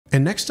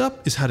And next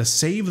up is how to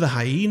save the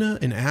hyena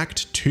in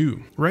Act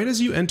 2. Right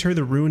as you enter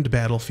the ruined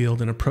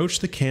battlefield and approach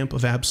the camp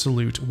of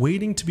Absolute,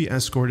 waiting to be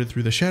escorted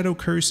through the Shadow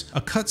Curse,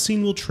 a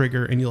cutscene will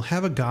trigger and you'll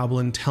have a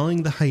goblin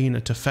telling the hyena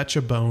to fetch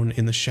a bone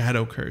in the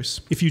Shadow Curse.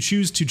 If you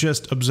choose to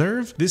just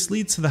observe, this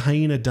leads to the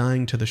hyena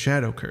dying to the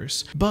Shadow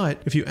Curse. But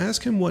if you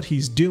ask him what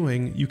he's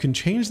doing, you can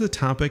change the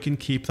topic and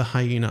keep the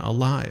hyena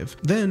alive.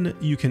 Then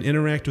you can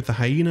interact with the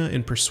hyena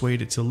and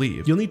persuade it to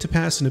leave. You'll need to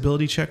pass an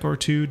ability check or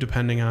two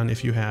depending on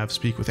if you have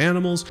Speak with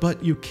Animals,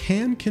 but you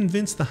can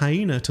convince the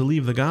hyena to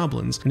leave the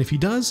goblins, and if he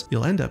does,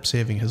 you'll end up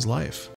saving his life.